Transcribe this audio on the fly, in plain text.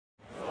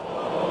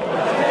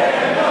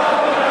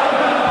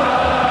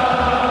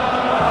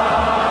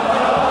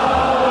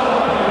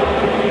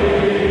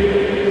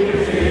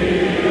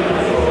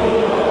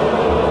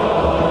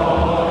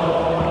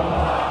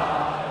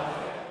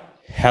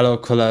Hello,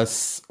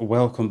 callers.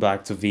 Welcome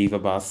back to Viva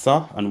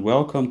Barca and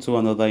welcome to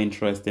another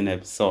interesting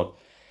episode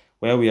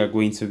where we are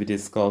going to be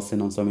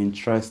discussing on some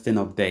interesting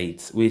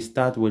updates. We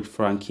start with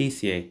Franck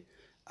Kessie,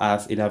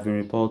 as it has been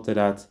reported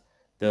that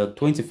the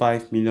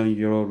 25 million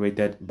euro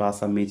rated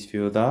Barca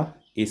midfielder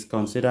is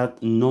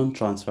considered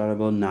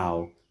non-transferable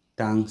now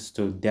thanks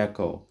to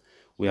Deco.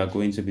 We are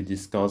going to be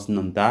discussing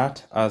on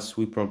that as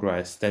we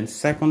progress. Then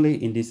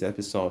secondly, in this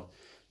episode,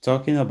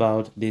 talking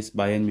about this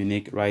Bayern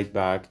Munich right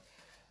back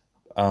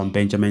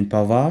Benjamin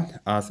Pavard,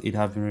 as it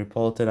has been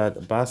reported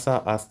that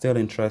Barca are still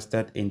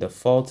interested in the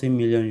 40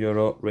 million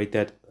euro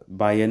rated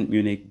Bayern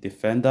Munich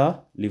defender.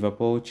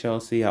 Liverpool,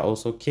 Chelsea are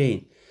also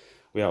keen.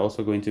 We are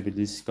also going to be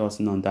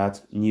discussing on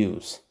that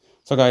news.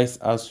 So guys,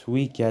 as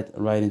we get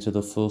right into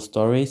the full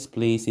stories,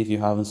 please, if you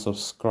haven't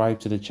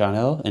subscribed to the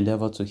channel,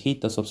 endeavor to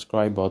hit the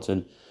subscribe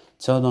button,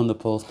 turn on the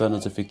post bell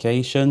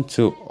notification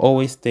to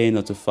always stay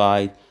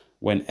notified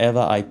whenever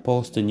I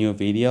post a new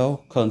video.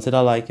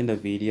 Consider liking the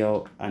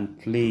video and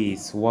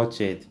please watch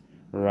it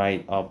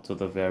right up to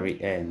the very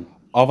end.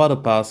 Over the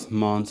past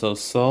month or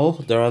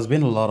so, there has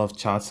been a lot of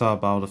chatter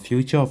about the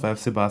future of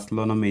FC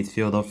Barcelona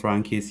midfielder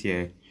Franck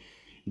Kessie.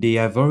 The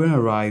Ivorian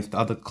arrived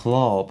at the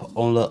club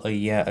only a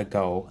year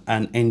ago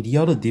and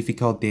endured a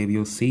difficult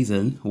debut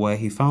season where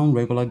he found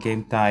regular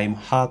game time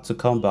hard to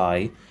come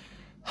by.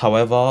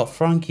 However,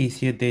 Franck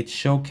Kessie did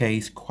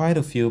showcase quite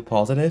a few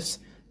positives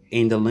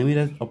in the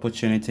limited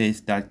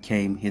opportunities that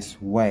came his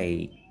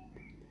way.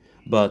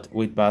 But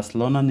with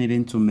Barcelona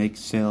needing to make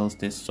sales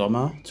this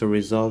summer to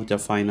resolve their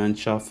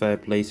financial fair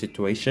play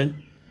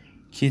situation,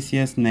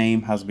 Kessie's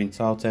name has been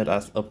touted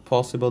as a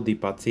possible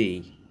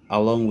departee,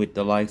 along with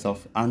the likes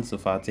of Ansu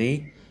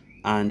Fati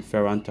and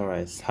Ferran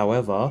Torres.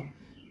 However,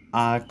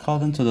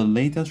 according to the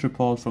latest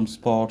report from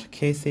Sport,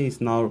 Kessie is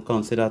now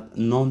considered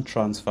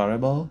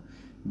non-transferable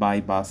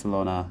by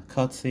Barcelona,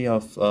 courtesy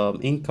of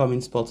incoming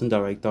sporting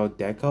director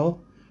Deco,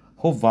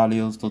 who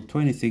values the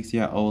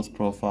 26-year-old's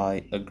profile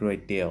a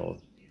great deal.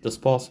 The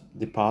sports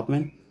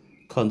department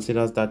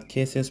considers that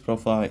Kessie's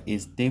profile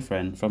is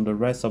different from the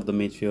rest of the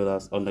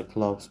midfielders on the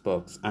club's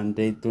books, and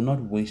they do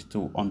not wish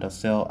to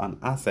undersell an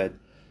asset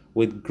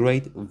with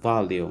great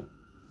value.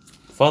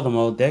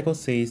 Furthermore, Deco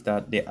says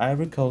that the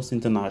Ivory Coast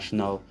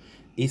international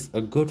is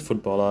a good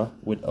footballer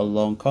with a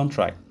long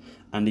contract,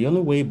 and the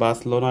only way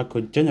Barcelona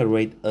could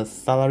generate a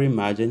salary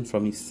margin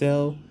from his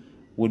sale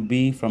would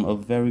be from a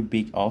very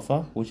big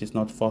offer, which is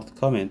not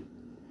forthcoming.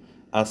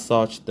 As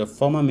such, the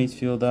former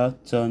midfielder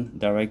turned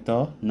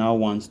director now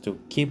wants to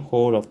keep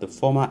hold of the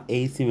former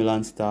AC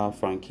Milan star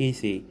Franck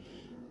Kessie,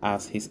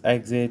 as his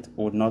exit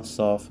would not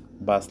solve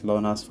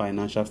Barcelona's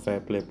financial fair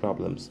play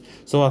problems.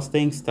 So as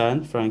things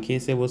stand, Franck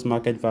Kessie, whose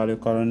market value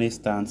currently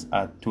stands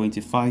at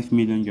 25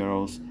 million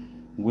euros,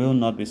 will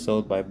not be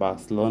sold by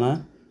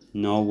Barcelona,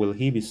 nor will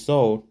he be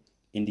sold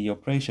in the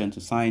operation to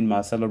sign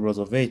Marcelo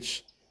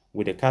Brozovic,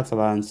 with the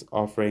Catalans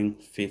offering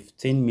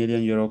 15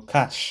 million euro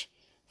cash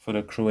for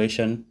the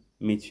Croatian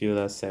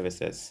midfielder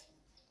services.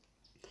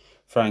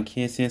 Franck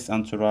Kessie's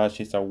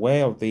entourage is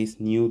aware of these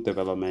new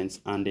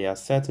developments and they are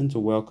certain to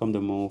welcome the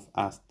move,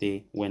 as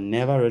they were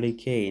never really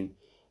keen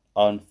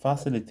on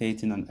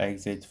facilitating an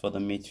exit for the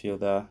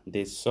midfielder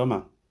this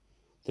summer.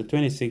 The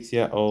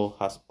 26-year-old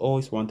has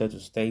always wanted to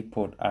stay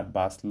put at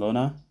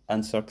Barcelona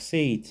and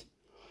succeed.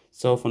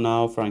 So for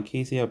now, Franck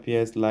Kessie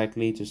appears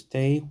likely to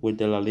stay with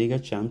the La Liga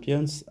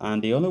champions,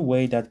 and the only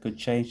way that could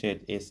change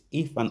it is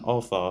if an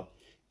offer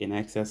in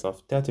excess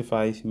of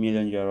 35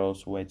 million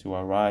euros were to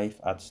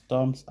arrive at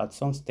Storms at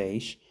some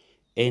stage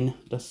in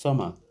the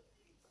summer,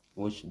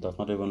 which does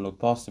not even look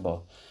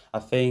possible. I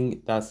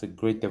think that's a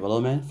great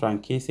development.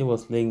 Franck Kessie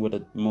was linked with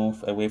a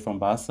move away from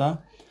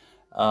Barca.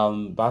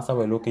 Barca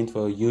were looking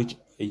for a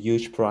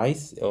huge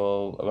price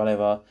or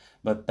whatever,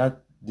 but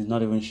that did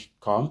not even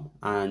come.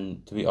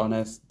 And to be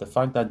honest, the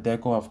fact that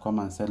Deco have come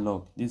and said,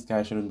 "Look, this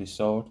guy shouldn't be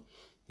sold.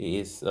 He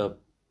is a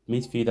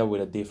midfielder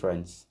with a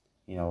difference."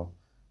 You know,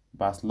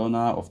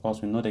 Barcelona, of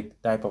course, we know the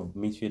type of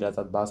midfielders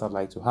that Barca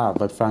like to have,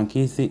 but Franck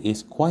Kessie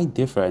is quite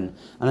different,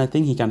 and I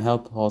think he can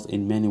help us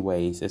in many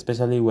ways,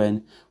 especially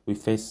when we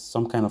face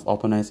some kind of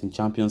opponents in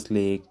Champions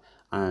League,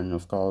 and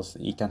of course,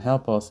 he can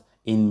help us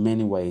in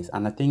many ways,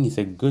 and I think it's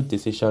a good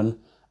decision,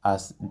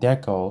 as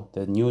Deco,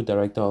 the new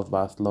director of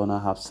Barcelona,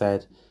 have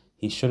said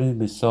he shouldn't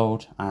be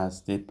sold,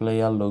 as the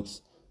player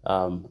looks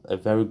a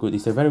very good.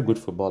 He's a very good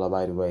footballer,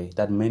 by the way,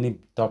 that many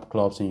top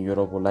clubs in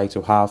Europe would like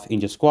to have in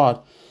the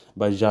squad.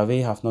 But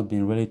Javi have not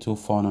been really too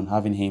fond on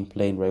having him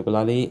playing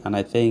regularly, and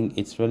I think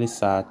it's really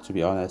sad, to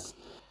be honest.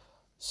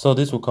 So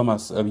this will come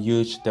as a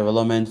huge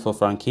development for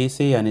Franck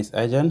Kessie and his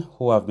agent,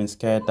 who have been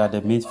scared that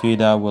the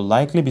midfielder will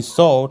likely be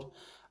sold,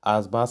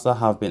 as Barca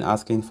have been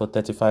asking for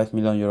 35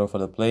 million euro for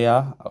the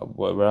player,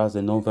 whereas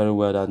they know very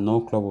well that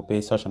no club will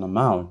pay such an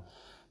amount.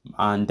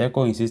 And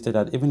Deco insisted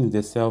that even if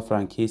they sell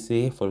Franck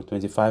Kessie for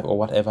 25 or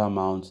whatever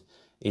amount,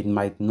 it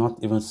might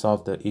not even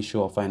solve the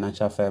issue of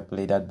financial fair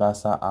play that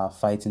Barca are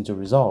fighting to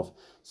resolve.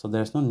 So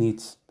there's no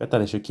need. Better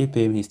they should keep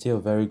him. He's still a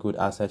very good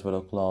asset for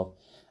the club.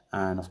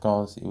 And of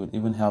course, it would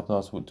even help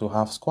us to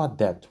have squad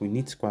depth. We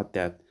need squad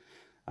depth.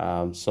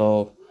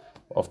 So,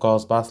 of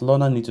course,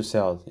 Barcelona need to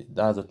sell.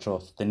 That's the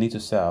truth. They need to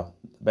sell.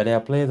 But there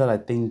are players that I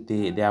think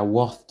they are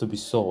worth to be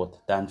sold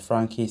than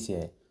Franck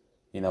Kessie.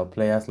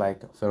 Players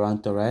like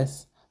Ferran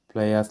Torres,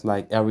 players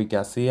like Eric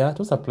Garcia.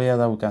 Those are players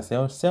that we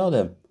can sell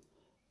them.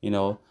 You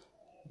know,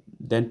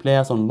 then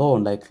players on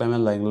loan like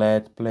Clement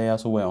Lenglet,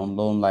 players who were on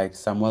loan like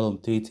Samuel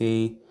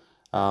Umtiti,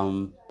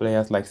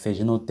 players like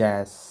Sejino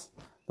Des.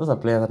 Those are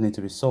players that need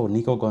to be sold.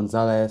 Nico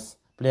Gonzalez,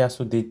 players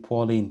who did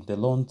poorly in the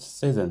loan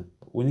season.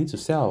 We need to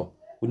sell.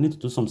 We need to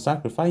do some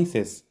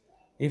sacrifices.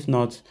 If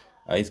not,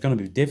 it's going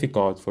to be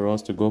difficult for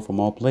us to go for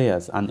more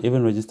players and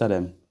even register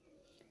them.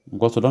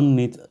 Because we don't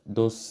need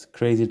those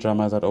crazy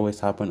dramas that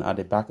always happen at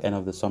the back end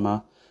of the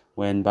summer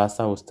when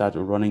Barca will start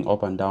running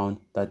up and down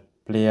that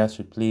players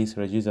should please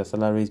reduce their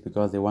salaries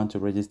because they want to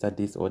register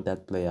this or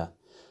that player.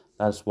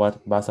 That's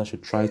what Barca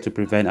should try to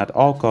prevent at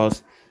all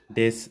costs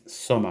this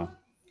summer.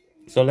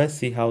 So let's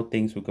see how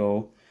things will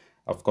go.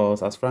 Of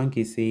course, as Franck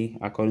Kessie,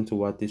 according to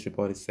what this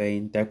report is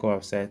saying, Deco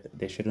have said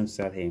they shouldn't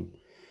sell him.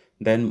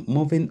 Then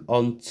moving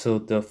on to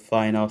the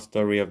final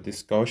story of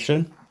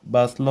discussion,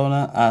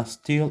 Barcelona are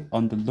still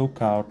on the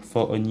lookout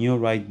for a new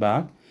right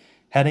back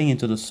heading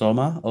into the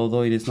summer,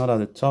 although it is not at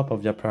the top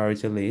of their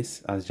priority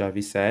list, as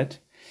Javi said.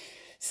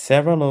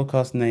 Several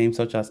low-cost names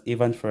such as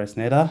Ivan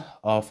Fresneda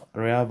of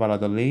Real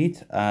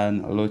Valladolid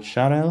and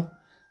Lucharel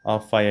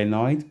of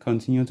Feyenoord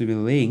continue to be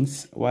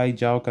linked, while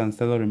João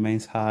Cancelo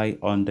remains high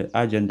on the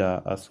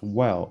agenda as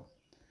well.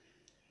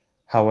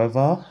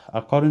 However,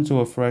 according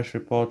to a fresh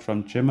report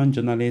from German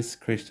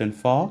journalist Christian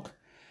Falk,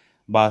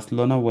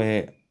 Barcelona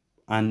were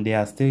and they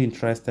are still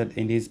interested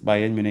in this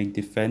Bayern Munich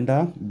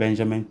defender,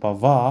 Benjamin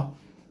Pavard,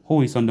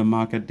 who is on the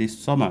market this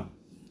summer.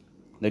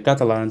 The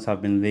Catalans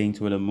have been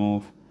linked with a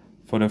move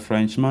for the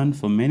Frenchman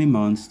for many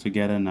months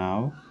together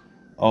now,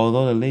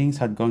 although the links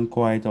had gone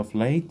quiet of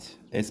late,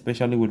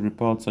 especially with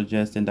reports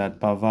suggesting that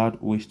Pavard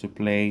wished to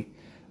play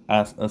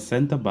as a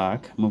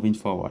centre-back moving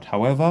forward.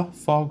 However,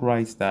 Falk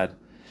writes that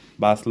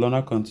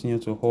Barcelona continue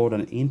to hold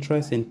an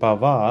interest in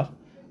Pavard,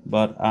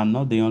 but are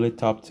not the only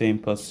top team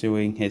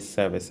pursuing his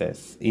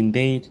services.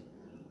 Indeed,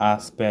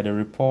 as per the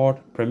report,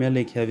 Premier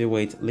League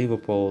heavyweight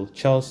Liverpool,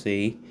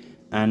 Chelsea,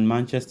 and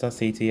Manchester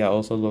City are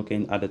also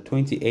looking at the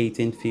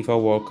 2018 FIFA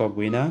World Cup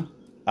winner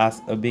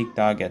as a big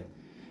target.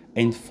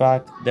 In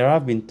fact, there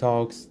have been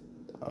talks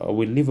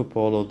with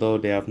Liverpool, although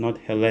they have not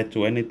led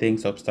to anything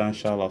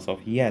substantial as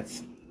of yet.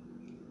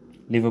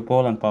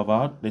 Liverpool and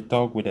Pavard, they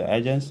talk with the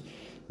agents,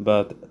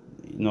 but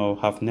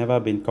have never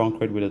been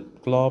concrete with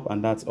the club,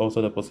 and that's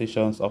also the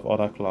positions of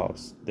other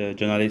clubs, the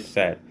journalist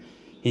said.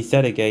 He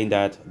said again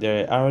that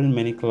there aren't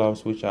many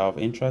clubs which are of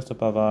interest to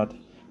Pavard.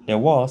 There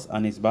was,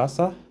 and it's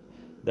Barca.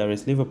 There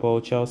is Liverpool,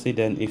 Chelsea,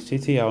 then if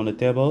City are on the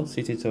table,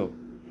 City too.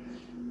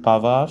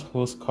 Pavard,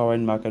 whose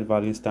current market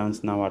value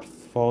stands now at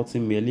 40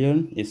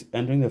 million, is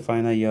entering the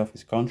final year of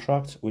his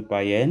contract with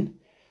Bayern.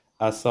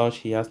 As such,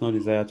 he has no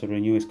desire to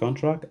renew his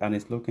contract and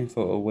is looking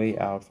for a way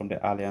out from the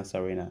Allianz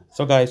Arena.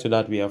 So guys, with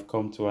that, we have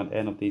come to an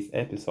end of this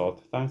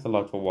episode. Thanks a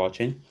lot for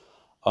watching.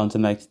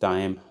 Until next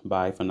time,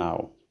 bye for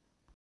now.